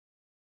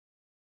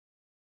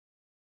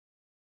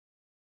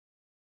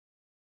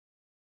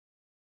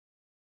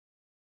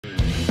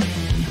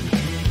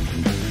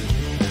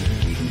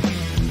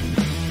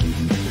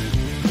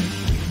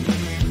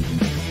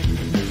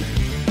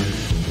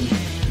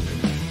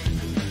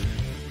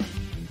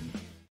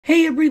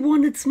Hey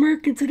everyone, it's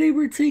Mark, and today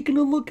we're taking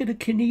a look at a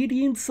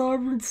Canadian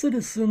sovereign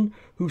citizen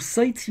who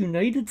cites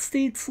United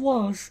States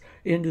laws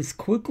and is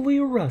quickly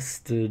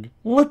arrested.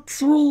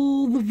 Let's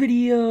roll the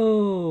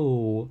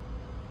video!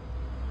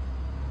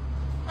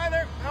 Hi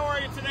there, how are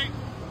you today?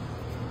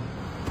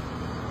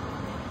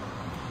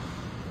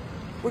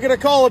 We're gonna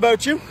call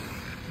about you.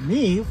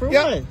 Me? For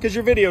Yeah, what? because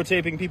you're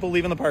videotaping people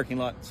leaving the parking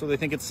lot, so they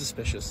think it's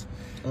suspicious.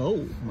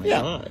 Oh my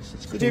gosh.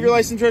 It's Do you have your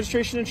license,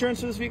 registration, insurance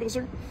for this vehicle,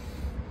 sir?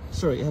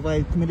 Sorry, have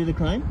I committed a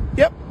crime?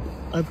 Yep.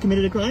 I've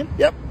committed a crime?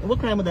 Yep. And what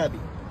crime would that be?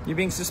 You're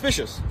being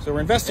suspicious, so we're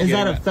Is investigating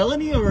that a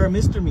felony or a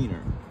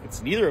misdemeanor?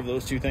 It's neither of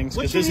those two things,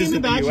 What's because your this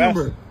name isn't and the badge US.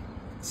 number?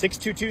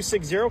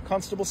 62260,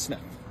 Constable Smith.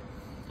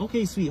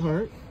 Okay,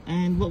 sweetheart.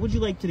 And what would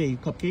you like today,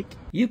 cupcake?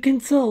 You can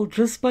tell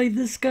just by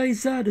this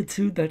guy's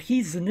attitude that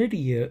he's an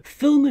idiot.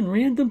 Filming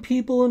random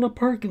people in a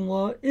parking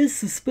lot is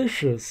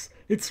suspicious.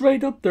 It's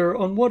right up there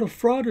on what a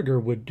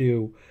frauditor would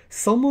do.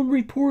 Someone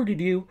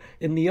reported you,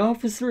 and the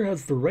officer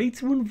has the right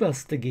to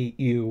investigate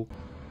you.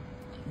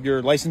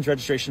 Your license,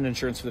 registration,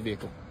 insurance for the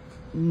vehicle.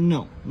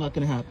 No, not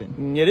gonna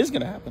happen. It is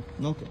gonna happen.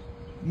 Okay.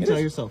 You tell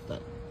yourself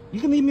that. You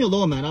can leave me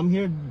alone, man. I'm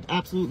here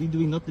absolutely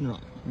doing nothing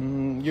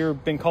wrong.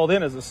 You've been called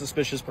in as a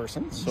suspicious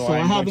person, so I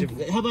haven't.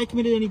 Have I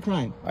committed any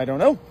crime? I don't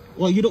know.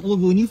 Well, you don't. Well,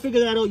 when you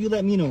figure that out, you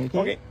let me know. Okay.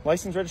 Okay.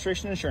 License,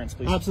 registration, insurance,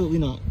 please. Absolutely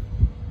not.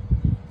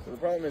 So the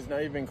problem is now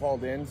you've been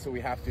called in, so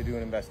we have to do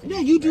an investigation.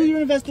 Yeah, you do right?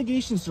 your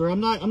investigation, sir. I'm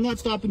not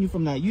stopping you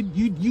from that.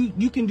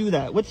 You can do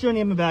that. What's your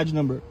name and badge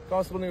number?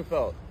 Constable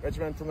Neufeld,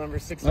 regimental number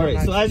 6. All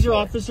right. So as your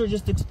officer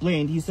just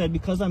explained, he said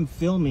because I'm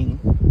filming,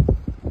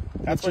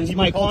 That's which is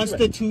my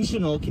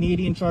constitutional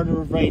Canadian Charter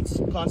of Rights,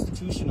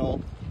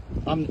 constitutional.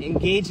 I'm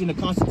engaged in a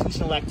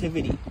constitutional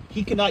activity.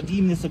 He cannot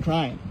deem this a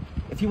crime.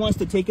 If he wants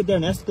to take it there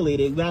and escalate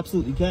it, we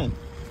absolutely can.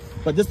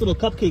 But this little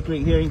cupcake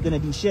right here ain't gonna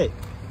do shit.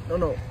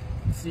 No.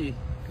 See,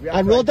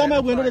 I rolled down my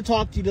window to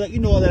talk to you to let you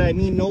know that I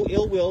mean no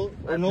ill will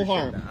or no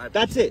harm.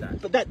 That's it.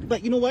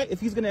 But you know what? If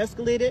he's gonna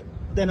escalate it,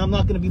 then I'm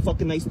not gonna be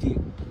fucking nice to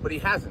you. But he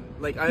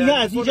hasn't. Like He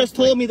has. He just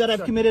told me that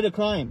I've committed a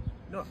crime.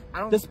 No, I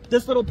don't.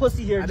 This little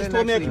pussy here just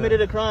told me I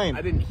committed a crime.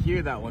 I didn't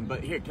hear that one,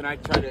 but here, can I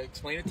try to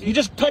explain it to you? You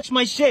just touched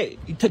my shit.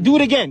 Do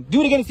it again.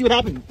 Do it again and see what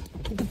happens.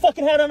 Get the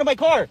fucking hand out of my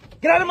car.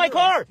 Get out of my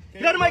car.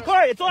 Get out of my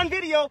car. It's on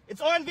video.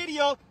 It's on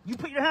video. You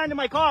put your hand in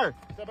my car.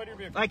 Step out of your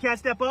vehicle. I can't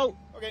step out.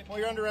 Okay, well,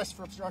 you're under arrest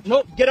for obstruction.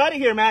 Nope. Get out of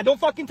here, man. Don't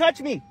fucking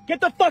touch me. Get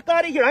the fuck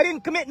out of here. I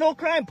didn't commit no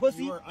crime,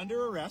 pussy. You are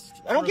under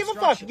arrest. I don't give a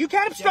fuck. You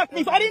can't obstruct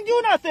me. I didn't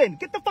do nothing.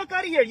 Get the fuck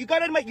out of here. You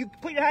got out of my. You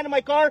put your hand in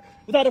my car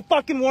without a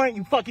fucking warrant.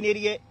 You fucking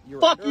idiot.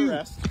 Fuck you.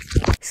 Arrest.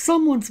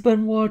 Someone's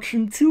been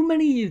watching too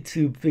many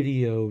YouTube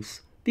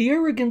videos. The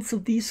arrogance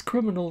of these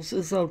criminals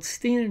is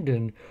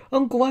outstanding.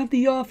 I'm glad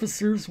the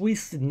officers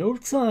wasted no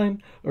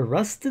time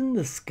arresting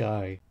this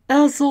guy.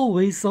 As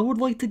always, I would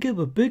like to give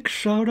a big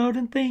shout out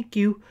and thank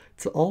you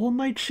to all of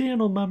my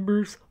channel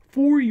members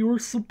for your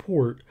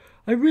support.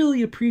 I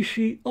really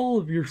appreciate all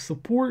of your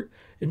support,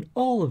 and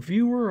all of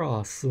you are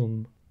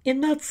awesome.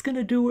 And that's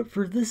gonna do it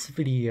for this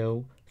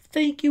video.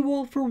 Thank you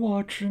all for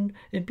watching,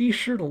 and be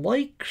sure to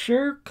like,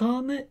 share,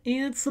 comment,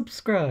 and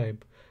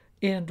subscribe.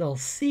 And I'll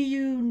see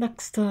you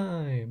next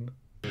time.